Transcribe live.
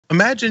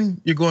imagine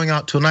you're going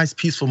out to a nice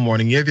peaceful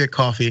morning. You have your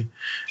coffee,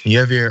 and you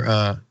have your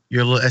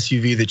little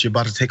SUV that you're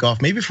about to take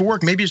off, maybe for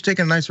work, maybe you're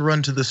taking a nice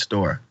run to the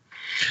store.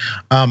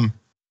 And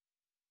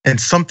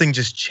something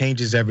just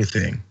changes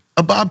everything.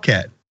 A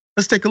bobcat.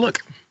 Let's take a look.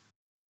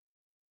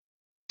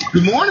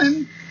 Good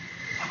morning.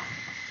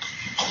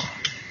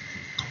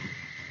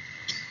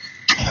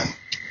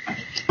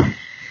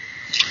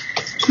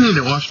 I need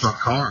to wash my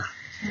car.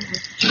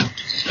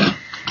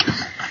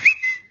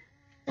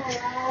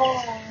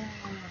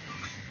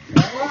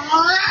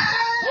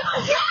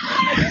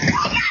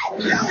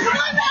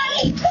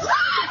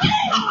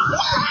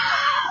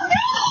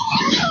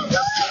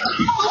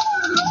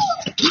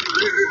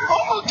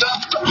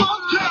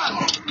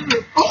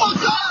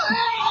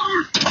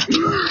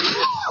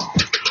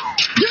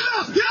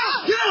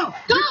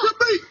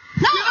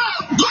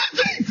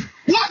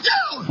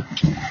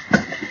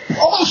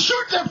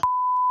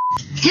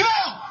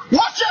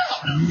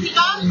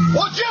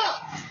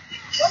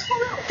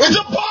 It's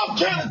a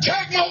bobcat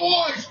attacked my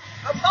wife.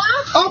 A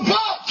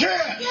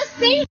bobcat. Yes,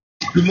 see?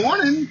 Good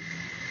morning.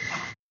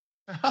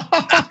 A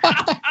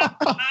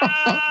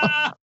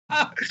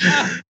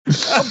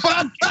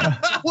bobcat.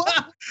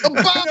 What? A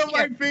bobcat. You know,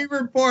 my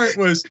favorite part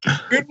was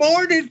 "Good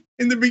morning."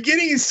 In the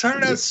beginning, it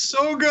started out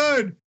so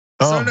good.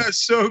 Started out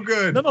so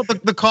good. No,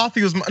 the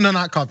coffee was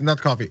not the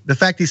coffee. The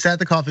fact he sat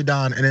the coffee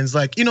down and it's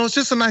like, it's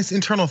just a nice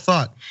internal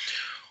thought.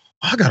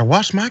 I gotta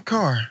wash my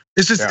car.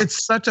 It's just,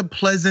 it's such a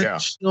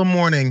pleasant, chill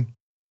morning.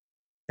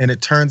 And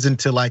it turns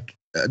into like,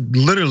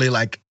 literally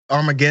like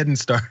Armageddon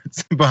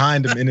starts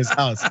behind him in his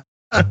house.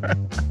 I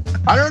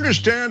don't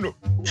understand.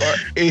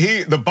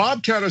 The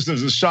bobcat is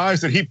the size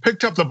that he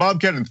picked up the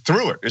bobcat and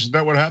threw it. Isn't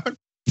that what happened?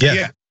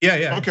 Yeah.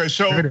 Okay,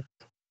 so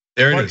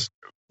there it is.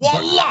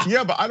 Voila!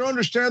 Yeah, but I don't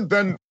understand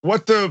then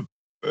what is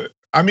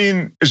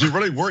he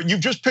really worried?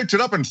 You've just picked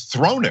it up and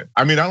thrown it.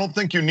 I don't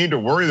think you need to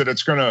worry that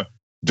it's gonna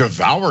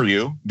devour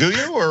you, do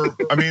you? Or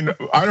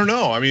I don't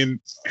know. I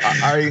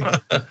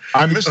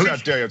missed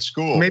that day at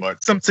school. Maybe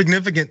some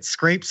significant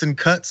scrapes and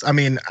cuts.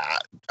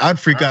 I'd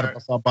freak out if I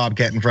saw a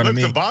bobcat in front of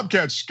me. The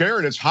bobcat's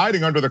scared. It's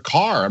hiding under the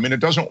car. It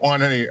doesn't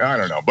want any. I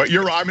don't know. But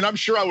you're right. I'm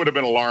sure I would have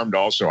been alarmed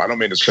also. I don't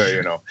mean to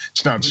say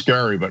it's not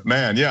scary, but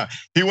man, yeah,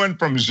 he went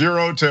from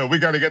 0 to we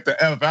got to get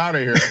the F out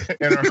of here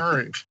in a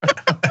hurry.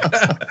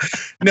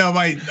 No,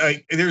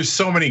 there's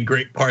so many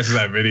great parts of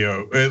that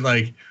video.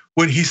 Like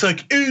when he's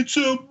like, "It's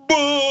a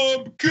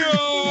bobcat."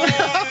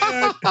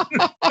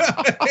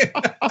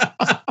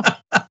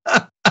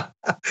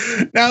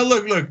 Now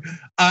look,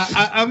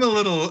 I'm a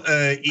little.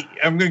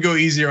 I'm gonna go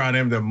easier on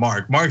him than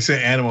Mark. Mark's an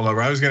animal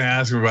lover. I was gonna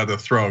ask him about the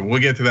throne. We'll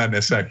get to that in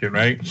a second,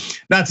 right?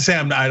 Not to say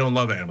I don't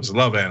love animals. I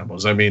love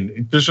animals.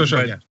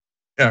 Sure. Yeah.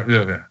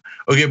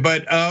 Okay,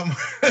 but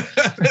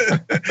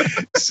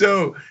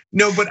so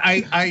no, but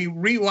I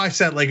rewatched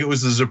that like it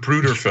was a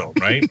Zapruder film,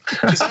 right?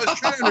 Because I was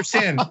trying to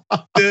understand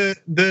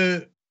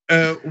the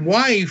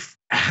wife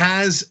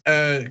has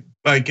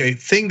like a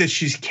thing that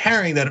she's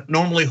carrying that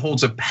normally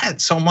holds a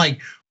pet. So I'm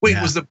like,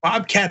 wait, was the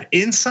bobcat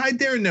inside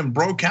there and then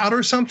broke out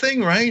or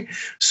something, right?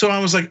 So I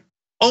was like,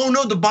 oh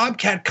no, the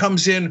bobcat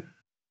comes in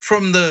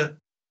from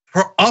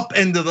up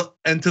and to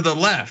the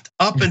left,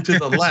 up and to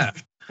the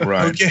left.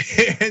 Right.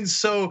 Okay, and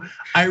so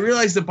I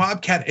realized the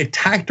bobcat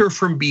attacked her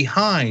from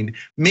behind.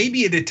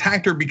 Maybe it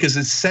attacked her because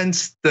it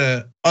sensed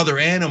the other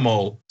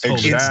animal.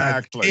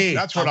 Exactly.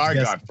 That's what I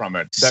got from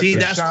it. See,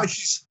 that's why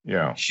she's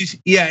and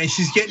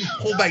she's getting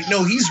pulled back.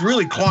 No, he's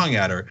really clawing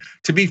at her.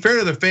 To be fair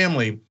to the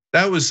family,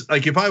 that was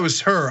like if I was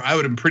her, I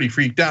would have been pretty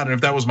freaked out, and if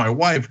that was my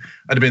wife,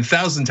 I'd have been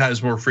 1,000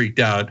 times more freaked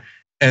out.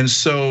 And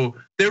so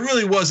there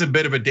really was a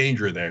bit of a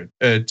danger there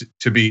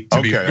to be.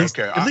 Okay.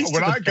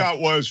 What I got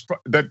was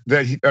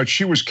that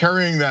she was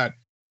carrying that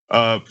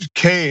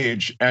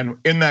cage, and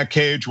in that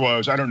cage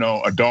was, I don't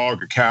know, a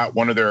dog, a cat,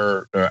 one of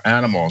their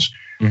animals.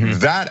 Mm-hmm.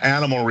 That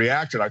animal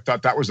reacted. I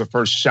thought that was the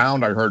first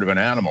sound I heard of an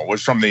animal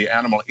was from the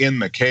animal in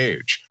the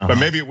cage, but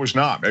maybe it was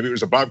not. Maybe it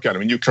was a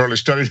bobcat. You clearly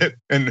studied it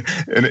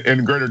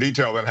in greater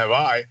detail than have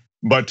I.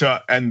 But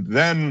and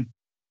then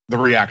the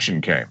reaction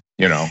came.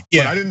 Yeah,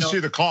 but I didn't see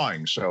the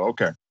clawing, so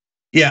okay.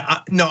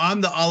 Yeah, no,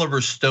 I'm the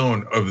Oliver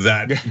Stone of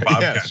that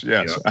bobcat.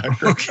 Yes.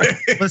 Okay.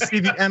 Let's see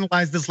if you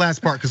analyze this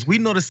last part, because we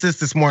noticed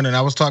this morning.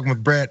 I was talking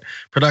with Brett,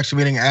 production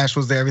meeting, Ash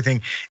was there,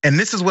 everything. And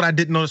this is what I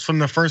didn't notice from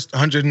the first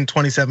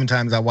 127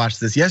 times I watched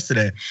this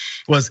yesterday,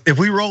 was if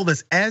we roll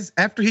this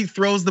after he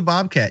throws the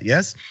bobcat,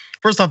 yes?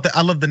 First off,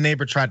 I love the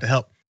neighbor tried to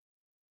help.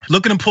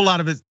 Look at him pull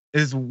out of his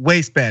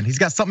waistband. He's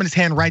got something in his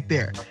hand right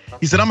there.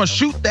 He said, I'm gonna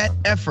shoot that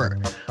effer.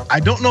 I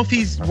don't know if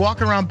he's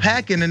walking around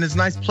packing in his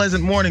nice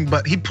pleasant morning,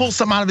 but he pulls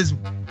something out of his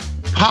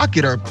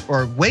pocket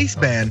or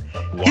waistband.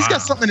 Wow. He's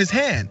got something in his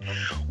hand.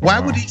 Why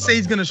would he say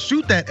he's gonna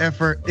shoot that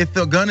effer if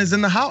the gun is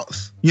in the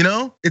house?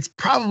 It's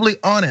probably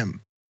on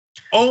him.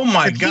 Oh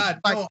my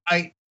God,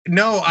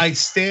 I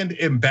stand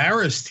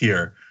embarrassed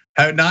here,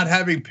 not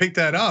having picked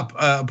that up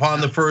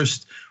upon the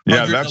first.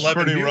 Yeah, that's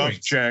pretty rough,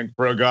 Cenk,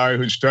 for a guy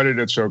who studied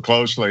it so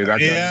closely. That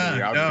got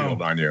the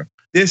outfield on you.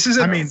 This is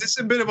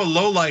a bit of a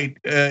low light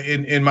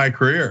in my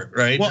career,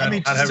 right? Well, I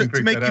mean,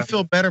 to make you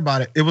feel better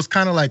about it, it was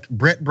kind of like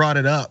Brett brought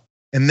it up,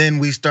 and then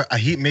we start.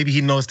 Maybe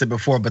he noticed it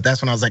before, but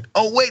that's when I was like,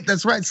 oh wait,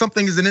 that's right,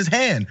 something is in his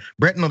hand.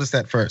 Brett noticed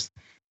that first.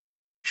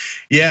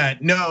 Yeah,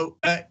 no,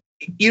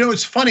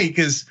 it's funny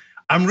because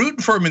I'm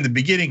rooting for him in the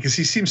beginning because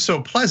he seems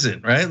so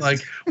pleasant, right? Like,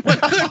 well,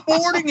 good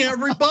morning,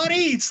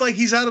 everybody. It's like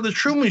he's out of the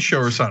Truman Show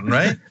or something,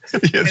 right?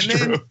 Yeah, and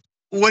then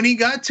when he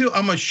got to,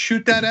 I'm gonna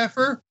shoot that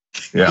effer,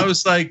 I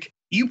was like,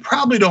 you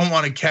probably don't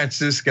want to catch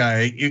this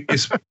guy,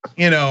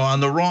 on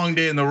the wrong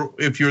day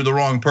if you're the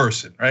wrong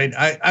person, right?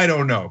 I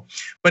don't know,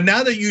 but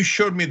now that you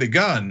showed me the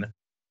gun,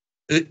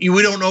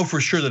 we don't know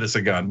for sure that it's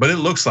a gun, but it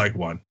looks like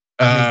one.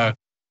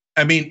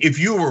 I mean, if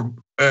you were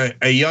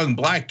a young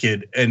black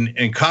kid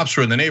and cops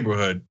were in the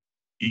neighborhood,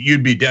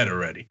 you'd be dead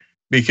already,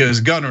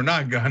 because gun or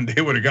not gun,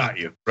 they would have got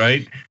you,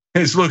 right?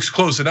 This looks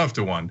close enough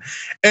to one.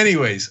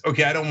 Anyways,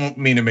 okay, I don't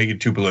mean to make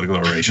it too political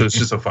or racial. It's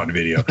just a fun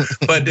video.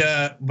 But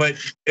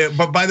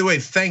by the way,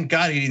 thank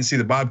God he didn't see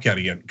the Bobcat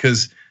again,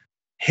 because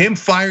him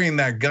firing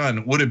that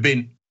gun would have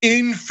been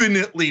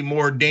infinitely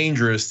more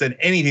dangerous than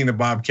anything the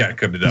Bobcat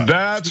could have done.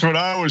 That's what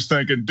I was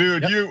thinking,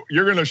 dude.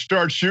 You're gonna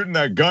start shooting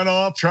that gun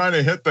off, trying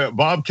to hit the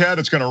Bobcat.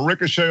 It's gonna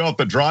ricochet off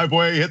the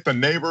driveway, hit the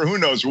neighbor. Who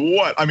knows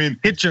what? I mean,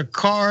 hit your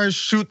cars,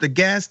 shoot the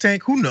gas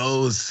tank. Who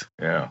knows?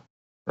 Yeah,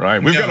 right.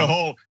 We've got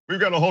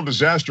a whole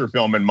disaster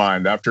film in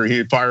mind after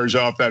he fires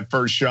off that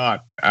first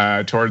shot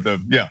toward the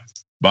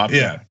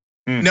Bobcat.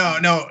 Yeah.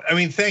 No. I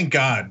mean, thank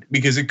God,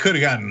 because it could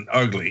have gotten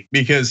ugly.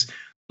 Because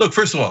look,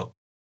 first of all,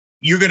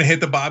 you're gonna hit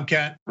the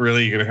Bobcat?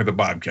 Really, you're gonna hit the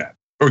Bobcat?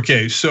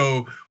 Okay,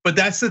 so, but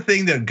that's the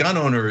thing that gun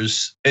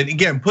owners, and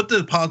again, put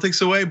the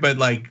politics away, but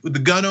like the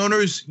gun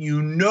owners,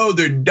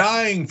 they're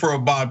dying for a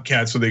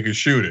Bobcat so they could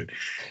shoot it.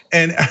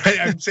 And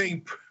I'm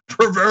saying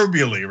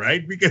proverbially,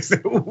 right? Because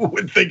they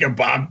would think a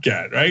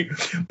Bobcat, right?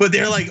 But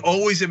they're like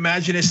always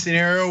imagine a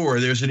scenario where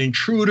there's an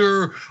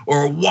intruder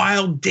or a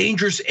wild,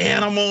 dangerous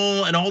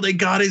animal, and all they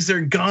got is their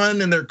gun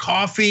and their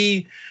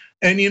coffee,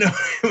 and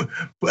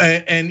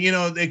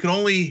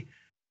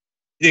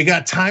they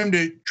got time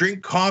to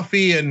drink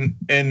coffee and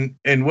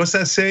what's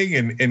that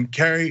saying? And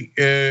carry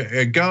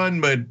a gun,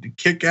 but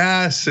kick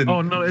ass. And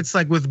oh no, it's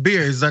like with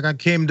beer. It's like I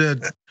came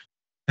to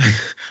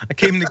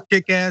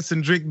kick ass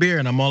and drink beer,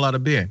 and I'm all out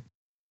of beer.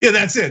 Yeah,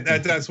 that's it.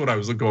 That's what I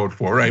was going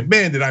for, right?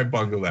 Man, did I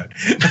bungle that?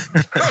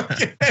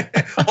 Okay.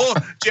 Oh,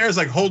 Jayar's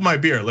like, hold my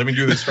beer. Let me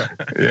do this right.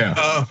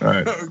 Yeah.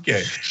 Right.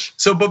 Okay.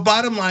 So, but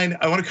bottom line,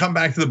 I want to come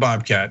back to the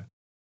Bobcat.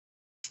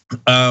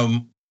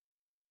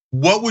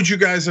 What would you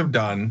guys have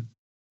done?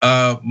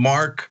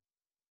 Mark,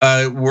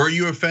 were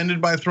you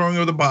offended by throwing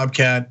over the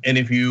Bobcat? And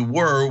if you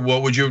were,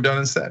 what would you have done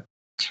instead?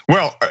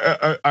 Well,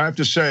 I have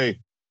to say,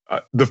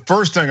 the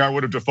first thing I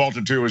would have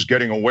defaulted to is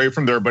getting away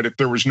from there. But if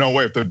there was no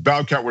way, if the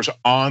Bobcat was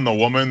on the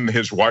woman,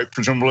 his wife,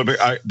 presumably,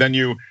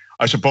 then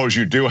I suppose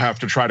you do have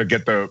to try to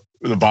get the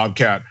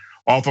Bobcat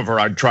off of her.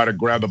 I'd try to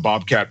grab the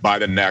Bobcat by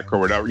the neck or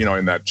whatever,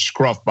 in that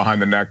scruff behind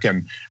the neck,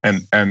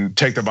 and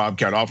take the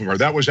Bobcat off of her.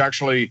 That was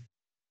actually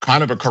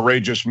kind of a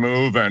courageous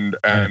move and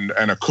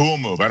a cool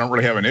move. I don't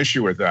really have an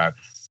issue with that.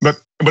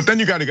 But then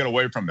you got to get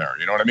away from there.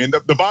 You know what I mean?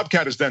 The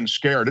Bobcat is then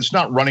scared. It's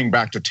not running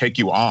back to take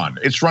you on.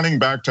 It's running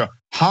back to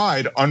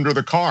hide under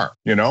the car.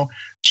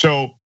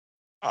 So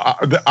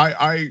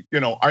I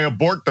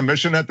abort the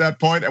mission at that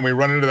point, and we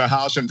run into the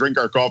house and drink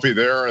our coffee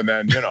there, and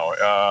then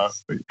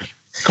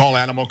call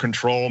animal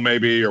control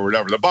maybe or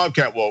whatever. The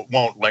Bobcat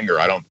won't linger,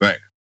 I don't think.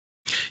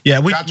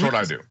 Yeah, that's what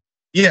I do.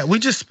 Yeah, we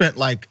just spent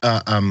like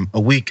a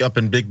week up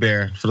in Big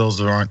Bear. For those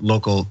that aren't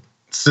local,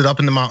 sit up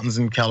in the mountains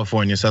in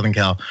California, Southern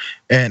Cal,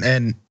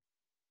 and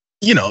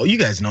you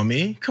guys know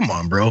me. Come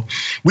on, bro.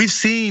 We've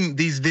seen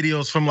these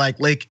videos from like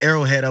Lake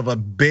Arrowhead of a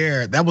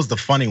bear. That was the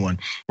funny one,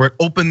 where it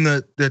opened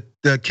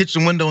the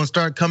kitchen window and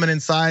started coming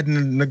inside,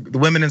 and the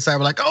women inside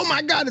were like, "Oh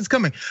my God, it's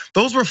coming."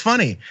 Those were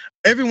funny.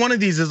 Every one of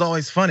these is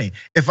always funny.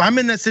 If I'm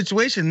in that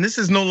situation, this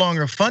is no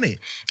longer funny.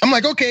 I'm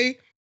like, okay,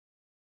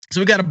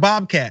 so we got a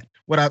Bobcat.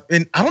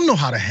 And I don't know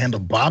how to handle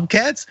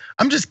Bobcats.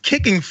 I'm just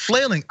kicking,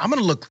 flailing. I'm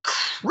gonna look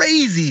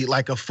crazy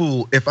like a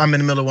fool if I'm in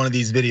the middle of one of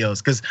these videos,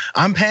 because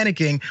I'm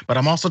panicking, but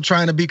I'm also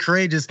trying to be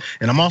courageous,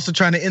 and I'm also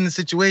trying to end the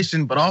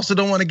situation, but also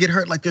don't want to get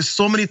hurt. Like there's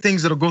so many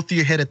things that'll go through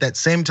your head at that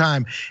same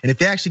time. And if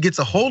they actually gets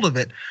a hold of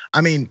it,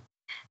 I mean,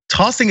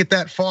 tossing it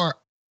that far,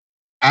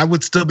 I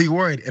would still be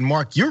worried. And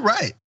Mark, you're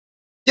right.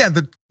 Yeah,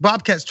 the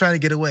Bobcat's trying to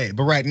get away,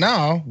 but right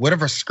now,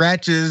 whatever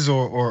scratches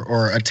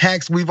or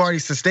attacks we've already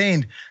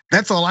sustained,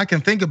 that's all I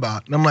can think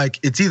about. And I'm like,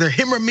 it's either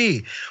him or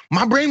me.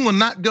 My brain will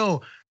not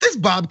go, this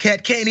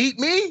Bobcat can't eat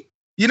me.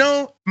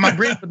 My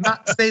brain would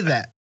not say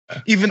that,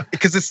 even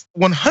because it's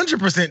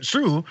 100%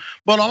 true.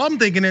 But all I'm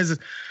thinking is,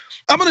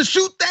 I'm gonna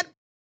shoot that.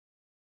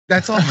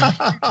 That's all.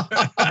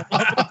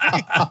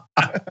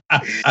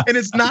 And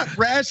it's not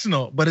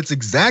rational, but it's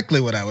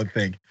exactly what I would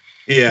think.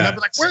 Yeah. And I'd be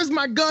like, where's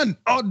my gun?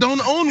 Oh,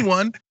 don't own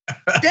one.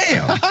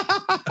 Damn.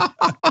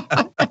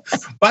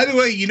 By the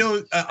way,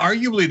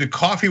 arguably the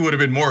coffee would have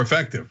been more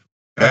effective.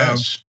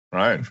 Yes,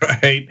 right.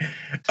 Right.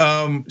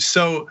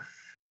 So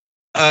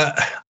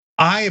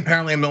I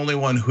apparently am the only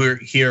one who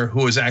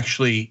has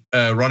actually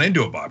run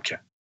into a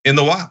bobcat in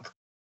the wild.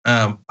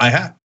 I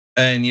have,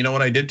 and you know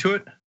what I did to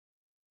it?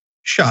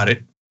 Shot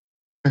it.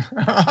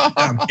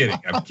 I'm kidding.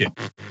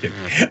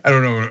 I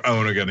don't know. I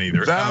want to gun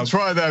either. That's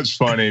why that's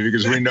funny,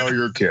 because we know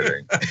you're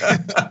kidding.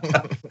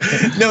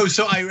 No,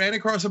 so I ran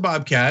across a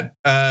bobcat,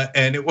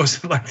 and it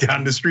wasn't like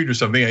down the street or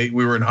something.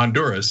 We were in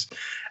Honduras,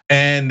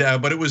 and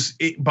but it was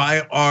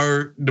by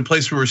the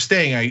place we were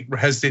staying. I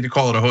hesitate to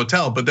call it a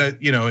hotel, but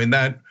that in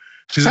that.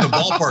 She's in the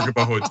ballpark of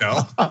a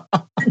hotel,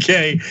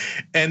 okay.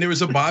 And there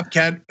was a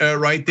bobcat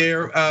right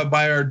there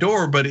by our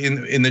door, but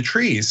in the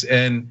trees.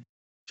 And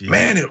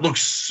man, it looks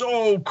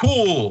so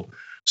cool.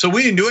 So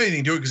we didn't do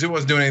anything to it because it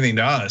wasn't doing anything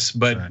to us.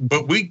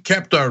 But we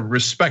kept our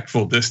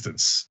respectful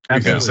distance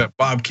because that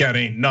bobcat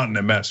ain't nothing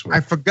to mess with.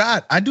 I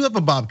forgot. I do have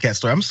a bobcat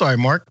story. I'm sorry,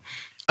 Mark.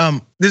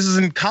 This is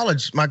in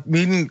college. My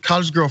meeting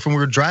college girlfriend.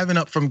 We were driving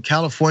up from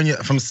California,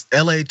 from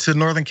LA to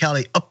Northern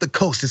Cali, up the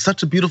coast. It's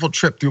such a beautiful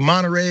trip through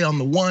Monterey on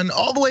the 1,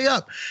 all the way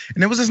up.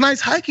 And there was this nice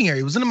hiking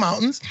area. It was in the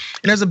mountains,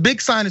 and there's a big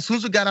sign as soon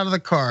as we got out of the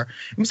car.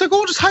 It was like,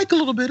 oh, just hike a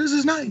little bit. This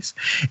is nice.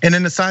 And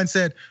then the sign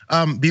said,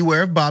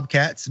 beware of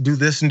bobcats. Do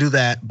this and do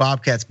that.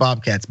 Bobcats,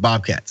 bobcats,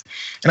 bobcats.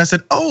 And I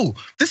said, oh,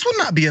 this would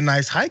not be a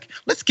nice hike.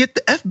 Let's get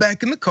the F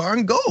back in the car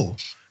and go.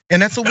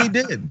 And that's what we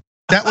did.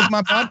 That was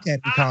my bobcat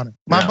encounter.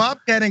 My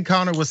bobcat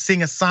encounter was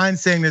seeing a sign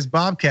saying there's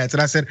bobcats,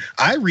 and I said,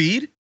 I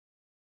read.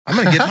 I'm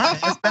gonna get my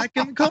ass back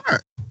in the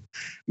car.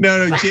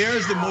 No, Jayar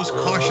is the most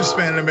cautious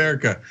man in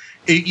America.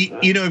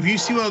 If you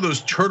see one of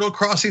those turtle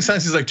crossing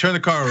signs, he's like, turn the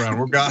car around,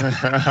 we're gone.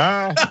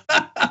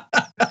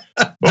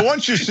 But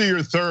once you see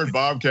your third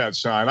bobcat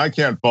sign, I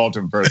can't fault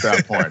him for at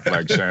that point,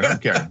 like saying,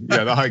 okay,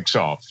 yeah, the hike's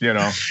off,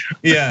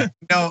 Yeah,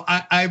 no,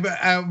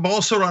 I've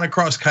also run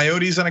across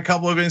coyotes on a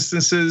couple of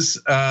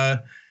instances.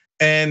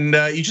 And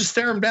you just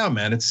stare them down,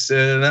 man. It's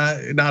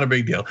not a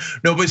big deal.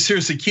 No, but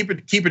seriously, keep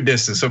a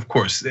distance, of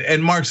course.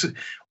 And Mark's and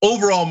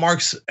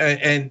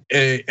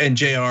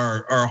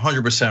Jayar are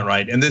 100%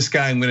 right. And this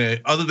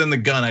guy, other than the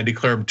gun, I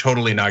declare him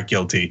totally not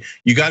guilty.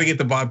 You got to get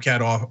the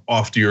bobcat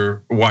off to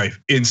your wife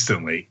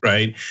instantly,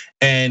 right?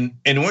 And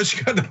once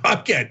you got the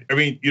bobcat, I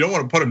mean, you don't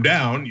want to put him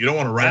down. You don't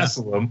want to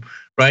wrestle him,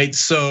 right?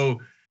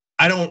 So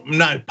I'm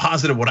not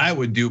positive what I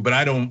would do, but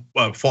I don't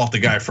fault the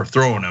guy for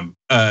throwing him.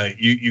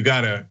 You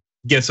gotta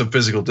get some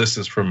physical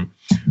distance from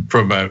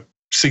a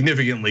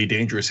significantly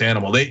dangerous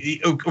animal.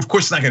 Of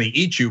course, it's not going to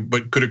eat you,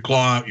 but could it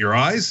claw out your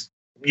eyes?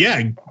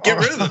 Yeah, get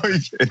rid of them.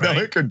 No,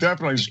 it could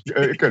definitely,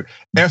 it could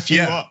F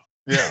you up.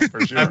 Yeah, for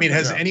sure. I mean,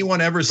 has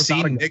anyone ever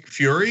seen Nick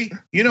Fury?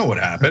 You know what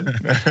happened.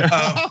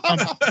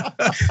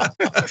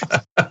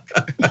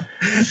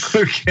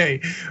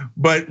 Okay,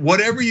 but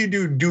whatever you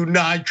do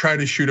not try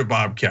to shoot a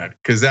bobcat,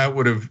 because that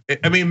would have.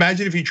 I mean,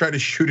 imagine if you tried to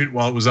shoot it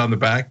while it was on the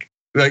back.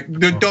 Like,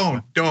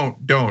 don't.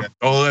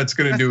 All that's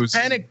gonna do is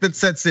panic that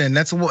sets in.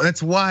 That's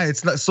why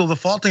it's not. So the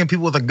faulting of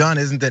people with a gun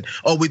isn't that,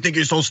 oh, we think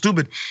you're so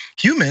stupid.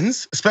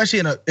 Humans, especially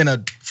in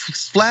a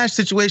flash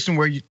situation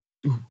where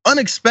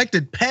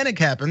unexpected panic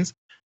happens,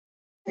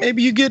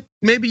 maybe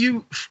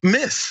you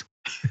miss.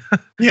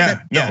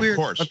 Yeah, no, of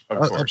course.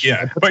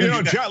 Yeah, but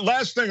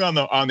last thing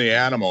on the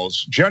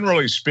animals,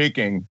 generally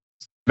speaking,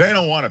 they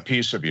don't want a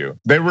piece of you.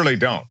 They really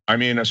don't. I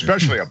mean,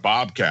 especially a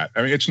bobcat.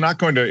 I mean, it's not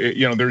going to,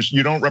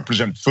 you don't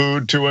represent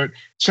food to it.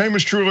 Same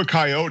is true of a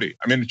coyote.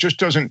 I mean, it just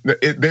doesn't,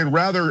 they'd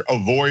rather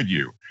avoid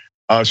you.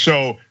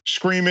 So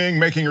screaming,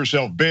 making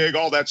yourself big,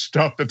 all that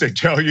stuff that they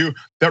tell you,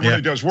 that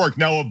really does work.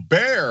 Now a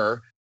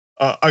bear,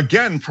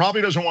 again, probably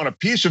doesn't want a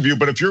piece of you,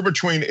 but if you're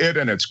between it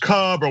and its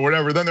cub or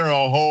whatever, then there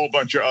are a whole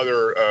bunch of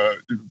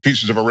other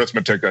pieces of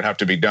arithmetic that have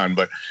to be done.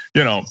 But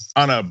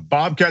on a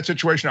bobcat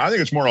situation, I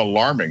think it's more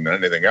alarming than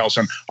anything else.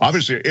 And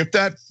obviously, if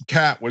that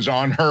cat was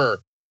on her,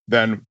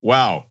 then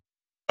wow,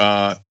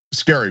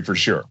 scary for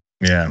sure.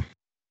 Yeah.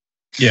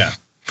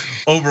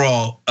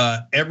 Overall,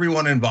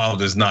 everyone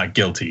involved is not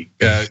guilty.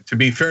 To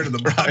be fair to the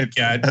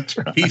bobcat,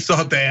 he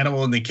thought the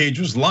animal in the cage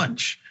was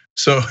lunch.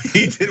 So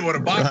he did what a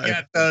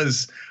bobcat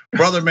does.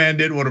 Brother man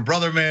did what a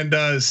brother man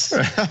does.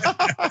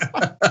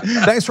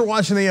 Thanks for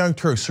watching The Young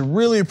Turks.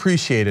 Really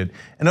appreciate it.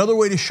 Another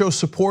way to show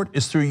support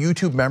is through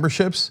YouTube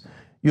memberships.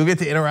 You'll get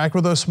to interact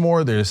with us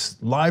more. There's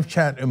live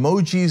chat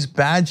emojis,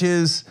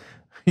 badges.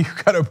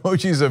 You've got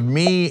emojis of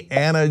me,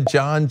 Anna,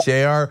 John,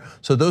 Jayar.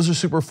 So those are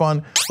super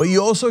fun. But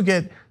you also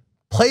get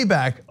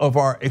playback of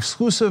our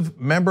exclusive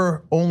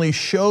member-only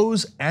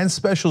shows and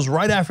specials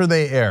right after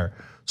they air.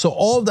 So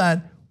all of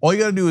that, all you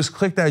gotta do is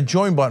click that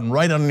join button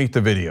right underneath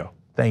the video.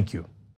 Thank you.